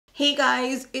Hey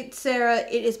guys, it's Sarah.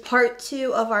 It is part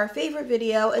 2 of our favorite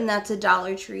video, and that's a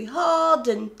Dollar Tree haul.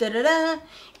 Dun, da, da, da.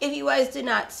 If you guys did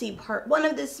not see part 1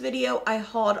 of this video, I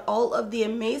hauled all of the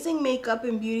amazing makeup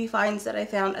and beauty finds that I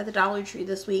found at the Dollar Tree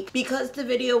this week. Because the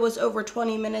video was over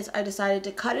 20 minutes, I decided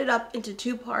to cut it up into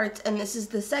 2 parts, and this is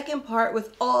the second part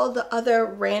with all the other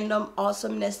random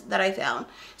awesomeness that I found.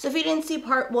 So if you didn't see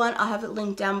part 1, I'll have it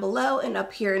linked down below and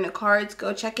up here in the cards.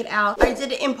 Go check it out. I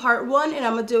did it in part 1 and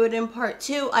I'm gonna do it in part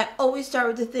 2. I always start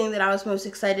with the thing that I was most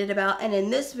excited about, and in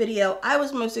this video I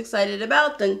was most excited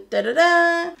about the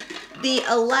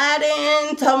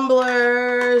Aladdin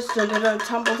tumblers.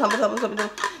 Tumble.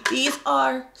 These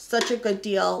are such a good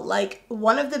deal, like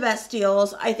one of the best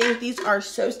deals. I think these are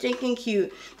so stinking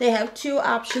cute. They have 2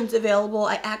 options available.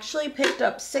 I actually picked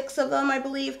up 6 of them, I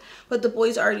believe, but the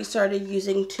boys already started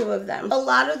using 2 of them. A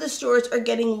lot of the stores are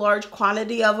getting large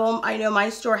quantity of them. I know my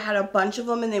store had a bunch of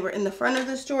them and they were in the front of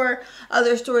the store.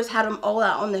 Other stores had them all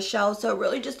out on the shelves, so it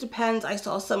really just depends. I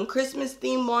saw some Christmas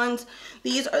themed ones.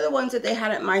 These are the ones that they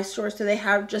had at my store. So they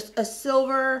have just a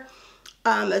silver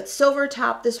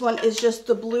top. This one is just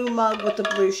the blue mug with the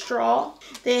blue straw.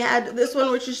 They had this one,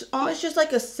 which is almost just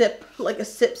like a sip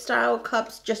style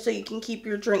cups, just so you can keep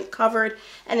your drink covered,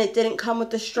 and it didn't come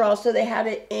with the straw, so they had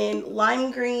it in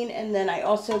lime green, and then I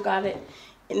also got it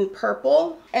in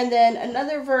purple. And then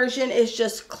another version is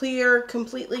just clear,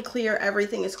 completely clear.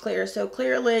 Everything is clear, so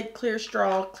clear lid, clear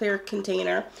straw, clear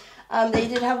container. They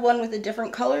did have one with a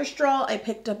different color straw. I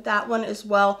picked up that one as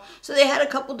well. So they had a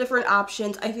couple different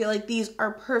options. I feel like these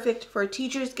are perfect for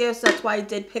teachers' gifts. That's why I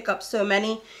did pick up so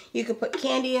many. You could put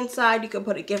candy inside. You could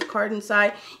put a gift card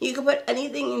inside. You could put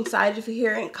anything inside of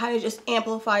here, and it kind of just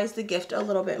amplifies the gift a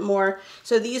little bit more.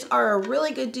 So these are a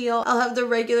really good deal. I'll have the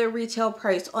regular retail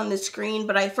price on the screen,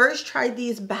 but I first tried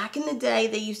these back in the day.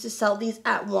 They used to sell these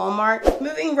at Walmart.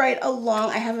 Moving right along,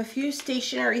 I have a few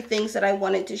stationery things that I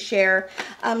wanted to share.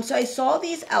 So I saw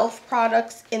these e.l.f.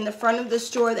 products in the front of the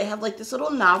store. They have like this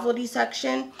little novelty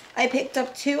section. I picked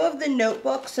up 2 of the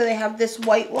notebooks. So they have this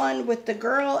white one with the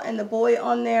girl and the boy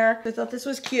on there. I thought this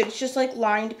was cute. It's just like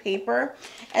lined paper.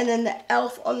 And then the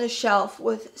e.l.f. on the shelf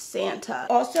with Santa.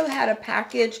 Also had a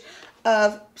package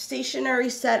of stationery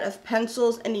set of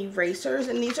pencils and erasers,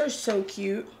 and these are so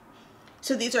cute.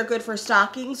 So these are good for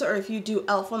stockings, or if you do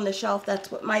e.l.f. on the shelf,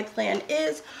 that's what my plan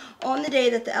is. On the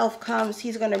day that the e.l.f. comes,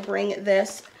 he's going to bring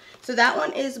this. So that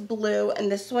one is blue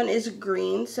and this one is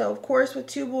green. So of course with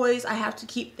 2 boys, I have to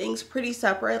keep things pretty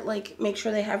separate, like make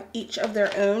sure they have each of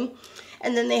their own.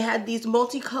 And then they had these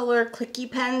multicolor clicky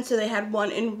pens. So they had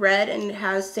one in red and it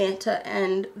has Santa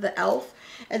and the e.l.f.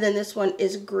 And then this one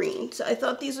is green. So I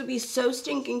thought these would be so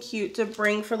stinking cute to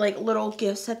bring for like little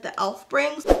gifts that the e.l.f.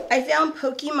 brings. I found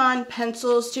Pokemon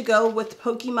pencils to go with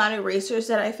Pokemon erasers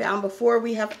that I found before.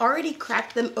 We have already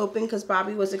cracked them open because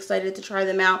Bobby was excited to try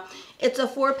them out. It's a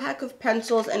 4-pack of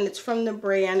pencils and it's from the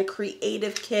brand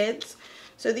Creative Kids.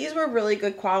 So these were really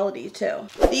good quality too.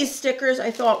 These stickers I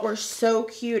thought were so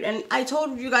cute, and I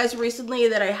told you guys recently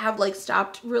that I have like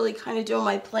stopped really kind of doing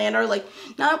my planner, like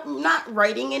not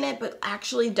writing in it, but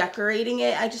actually decorating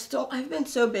it. I've been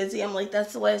so busy. I'm like,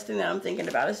 that's the last thing that I'm thinking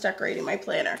about is decorating my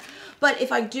planner. But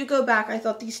if I do go back, I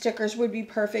thought these stickers would be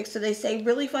perfect. So they say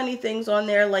really funny things on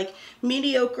there, like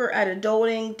mediocre at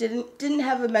adulting, didn't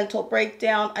have a mental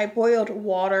breakdown, I boiled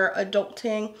water,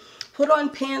 adulting, put on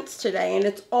pants today, and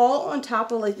it's all on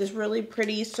top of like this really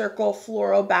pretty circle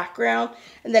floral background,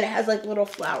 and then it has like little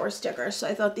flower stickers. So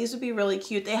I thought these would be really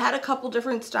cute. They had a couple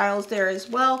different styles there as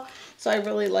well, so I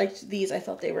really liked these. I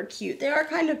thought they were cute. They are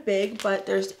kind of big, but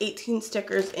there's 18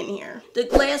 stickers in here. The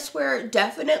glassware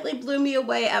definitely blew me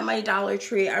away at my Dollar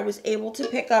Tree. I was able to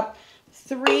pick up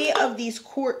 3 of these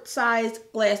quart-sized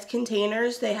glass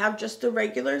containers. They have just the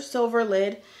regular silver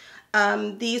lid.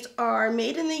 These are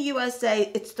made in the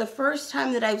USA. It's the first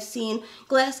time that I've seen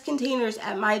glass containers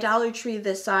at my Dollar Tree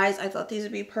this size. I thought these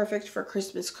would be perfect for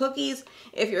Christmas cookies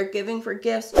if you're giving for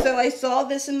gifts. So I saw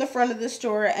this in the front of the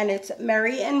store, and it's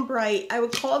Merry and Bright. I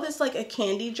would call this like a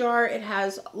candy jar. It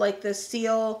has like the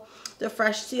seal, the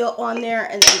fresh seal on there,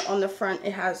 and then on the front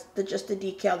it has just the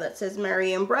decal that says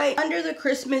Merry and Bright. Under the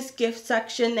Christmas gift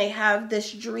section, they have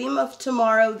this Dream of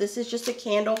Tomorrow. This is just a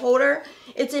candle holder.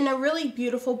 It's in a really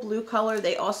beautiful blue color.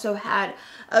 They also had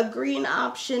a green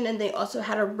option, and they also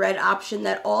had a red option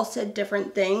that all said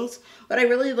different things. But I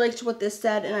really liked what this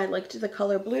said, and I liked the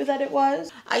color blue that it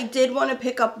was. I did want to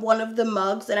pick up one of the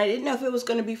mugs, and I didn't know if it was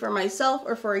going to be for myself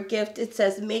or for a gift. It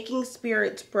says Making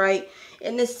Spirits Bright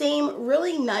in the same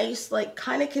really nice, like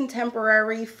kind of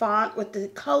contemporary font with the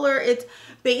color. It's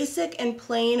basic and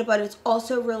plain, but it's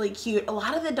also really cute. A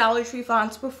lot of the Dollar Tree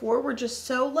fonts before were just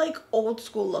so like old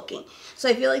school looking. So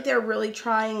I feel like they're really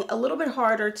trying a little bit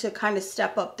harder to kind of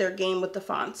step up their game with the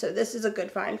font. So this is a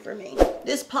good find for me.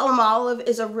 This Palmolive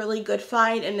is a really good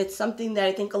find, and it's something that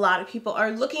I think a lot of people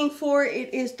are looking for.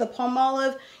 It is the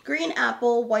Palmolive Green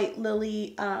Apple White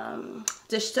Lily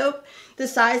dish soap. The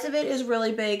size of it is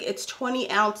really big. It's 20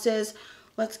 ounces.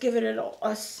 Let's give it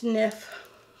a sniff.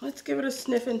 Let's give it a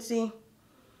sniff and see.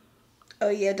 Oh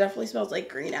yeah, it definitely smells like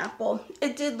green apple.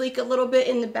 It did leak a little bit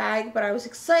in the bag, but I was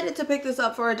excited to pick this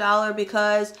up for $1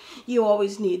 because you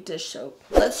always need dish soap.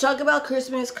 Let's talk about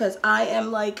Christmas, because I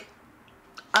am like,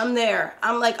 I'm there.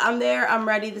 I'm there. I'm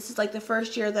ready. This is like the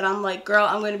first year that I'm like, girl,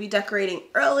 I'm going to be decorating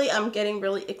early. I'm getting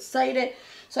really excited.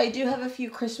 So I do have a few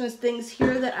Christmas things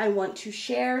here that I want to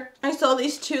share. I saw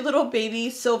these two little baby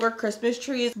silver Christmas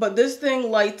trees, but this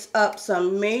thing lights up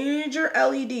some major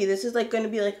LED. This is like going to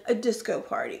be like a disco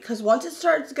party, because once it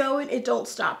starts going, it don't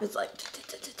stop. It's like,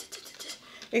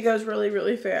 it goes really,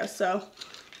 really fast. So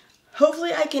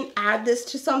hopefully I can add this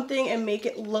to something and make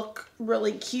it look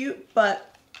really cute,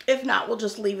 but if not, we'll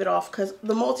just leave it off, because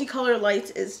the multicolor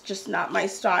lights is just not my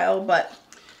style, but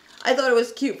I thought it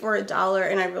was cute for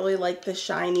 $1, and I really like the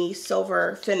shiny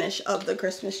silver finish of the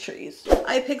Christmas trees.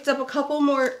 I picked up a couple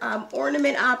more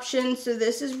ornament options. So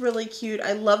this is really cute.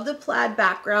 I love the plaid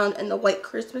background and the white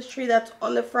Christmas tree that's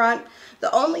on the front.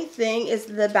 The only thing is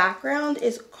the background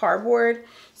is cardboard,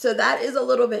 so that is a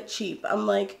little bit cheap. I'm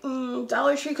like,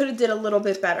 Dollar Tree could have did a little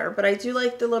bit better, but I do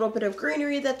like the little bit of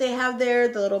greenery that they have there,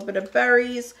 the little bit of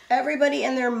berries. Everybody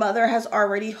and their mother has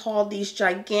already hauled these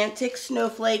gigantic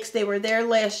snowflakes. They were there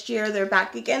last year. They're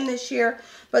back again this year,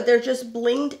 but they're just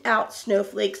blinged out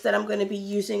snowflakes that I'm going to be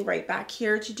using right back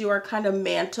here to do our kind of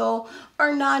mantle,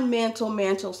 our non-mantle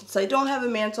mantle. Since I don't have a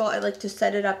mantle, I like to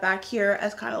set it up back here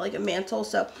as kind of like a mantle.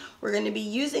 So we're going to be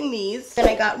using these. And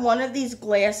I got one of these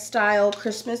glass style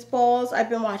Christmas balls. I've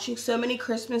been watching so many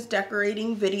Christmas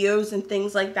decorating videos and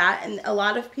things like that, and a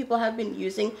lot of people have been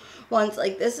using ones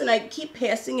like this, and I keep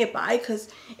passing it by because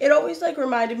it always like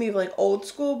reminded me of like old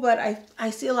school, but I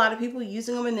see a lot of people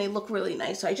using them and they look really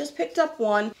nice. So I just picked up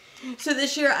one. So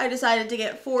this year I decided to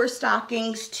get 4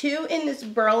 stockings, 2 in this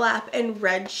burlap and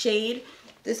red shade.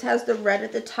 This has the red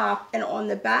at the top and on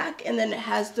the back, and then it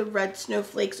has the red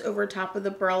snowflakes over top of the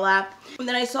burlap. And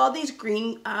then I saw these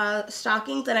green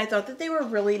stockings, and I thought that they were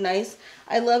really nice.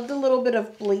 I love the little bit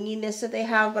of blinginess that they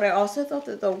have, but I also thought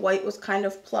that the white was kind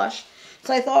of plush.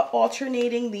 So I thought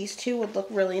alternating these two would look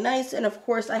really nice. And of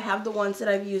course I have the ones that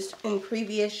I've used in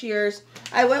previous years.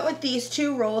 I went with these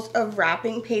 2 rolls of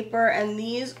wrapping paper, and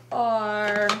these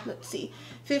are, let's see,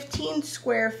 15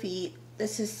 square feet.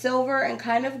 This is silver and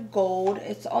kind of gold.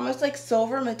 It's almost like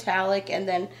silver metallic and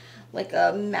then like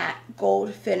a matte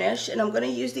gold finish. And I'm going to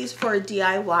use these for a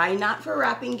DIY, not for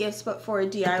wrapping gifts, but for a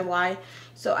DIY.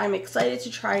 So I'm excited to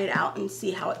try it out and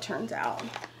see how it turns out.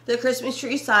 The Christmas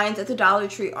tree signs at the Dollar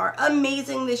Tree are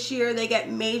amazing this year. They get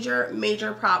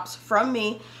major props from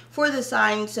me for the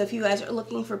signs. So if you guys are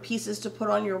looking for pieces to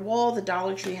put on your wall, the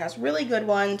Dollar Tree has really good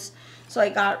ones. So I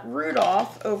got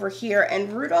Rudolph over here,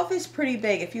 and Rudolph is pretty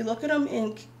big. If you look at him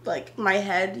in like my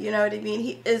head, you know what I mean?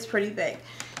 He is pretty big.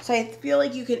 So I feel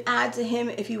like you can add to him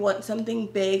if you want something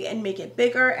big and make it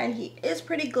bigger, and he is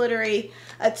pretty glittery.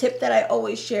 A tip that I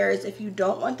always share is if you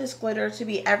don't want this glitter to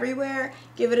be everywhere,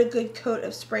 give it a good coat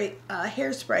of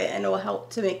hairspray, and it will help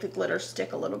to make the glitter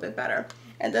stick a little bit better.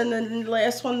 And then the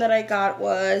last one that I got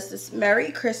was this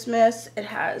Merry Christmas. It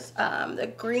has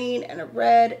the green and a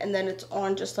red, and then it's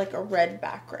on just like a red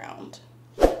background.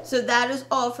 So that is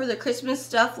all for the Christmas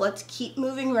stuff. Let's keep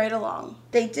moving right along.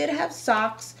 They did have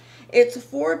socks. It's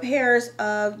 4 pairs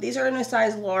of, these are in a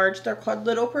size large. They're called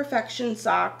Little Perfection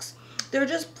socks. They're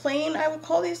just plain, I would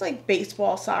call these like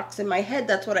baseball socks. In my head,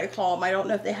 that's what I call them. I don't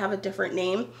know if they have a different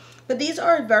name. But these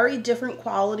are very different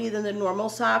quality than the normal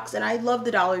socks, and I love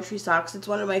the Dollar Tree socks. It's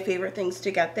one of my favorite things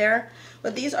to get there.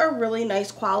 But these are really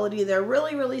nice quality. They're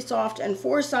really soft, and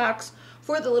 4 socks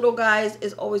for the little guys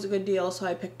is always a good deal, so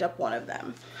I picked up one of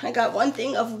them. I got one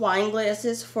thing of wine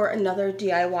glasses for another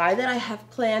DIY that I have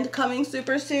planned coming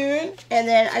super soon. And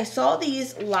then I saw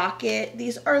these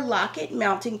these are locket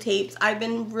mounting tapes. I've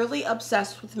been really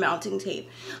obsessed with mounting tape.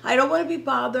 I don't want to be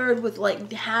bothered with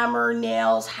like hammer,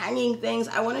 nails, hanging things.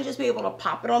 I want to just be able to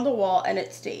pop it on the wall and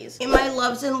it stays. In my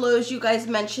loves and lows, you guys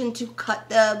mentioned to cut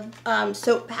the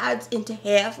soap pads into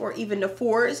half or even to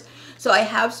 4s. So I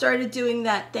have started doing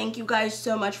that. Thank you guys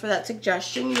so much for that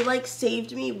suggestion. You like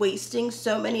saved me wasting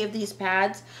so many of these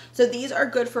pads. So these are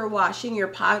good for washing your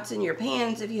pots and your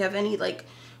pans if you have any like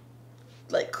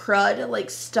like crud, like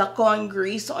stuck on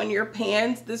grease on your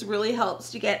pans. This really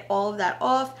helps to get all of that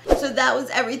off. So that was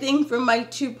everything from my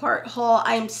 2-part haul.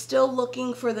 I am still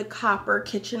looking for the copper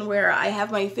kitchenware. I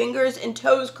have my fingers and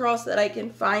toes crossed that I can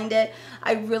find it.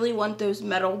 I really want those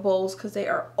metal bowls because they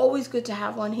are always good to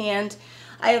have on hand.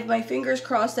 I have my fingers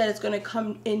crossed that it's going to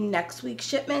come in next week's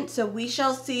shipment, so we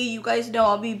shall see. You guys know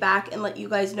I'll be back and let you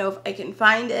guys know if I can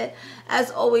find it.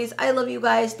 As always, I love you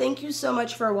guys. Thank you so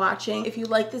much for watching. If you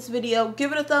like this video,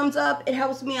 give it a thumbs up. It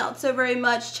helps me out so very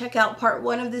much. Check out part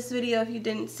 1 of this video if you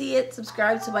didn't see it.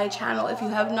 Subscribe to my channel if you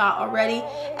have not already.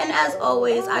 And as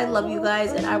always, I love you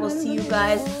guys, and I will see you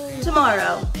guys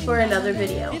tomorrow for another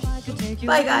video.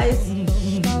 Bye, guys.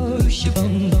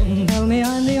 Tell me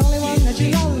I'm the only one that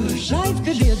you love. Life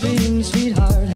could be a dream, sweet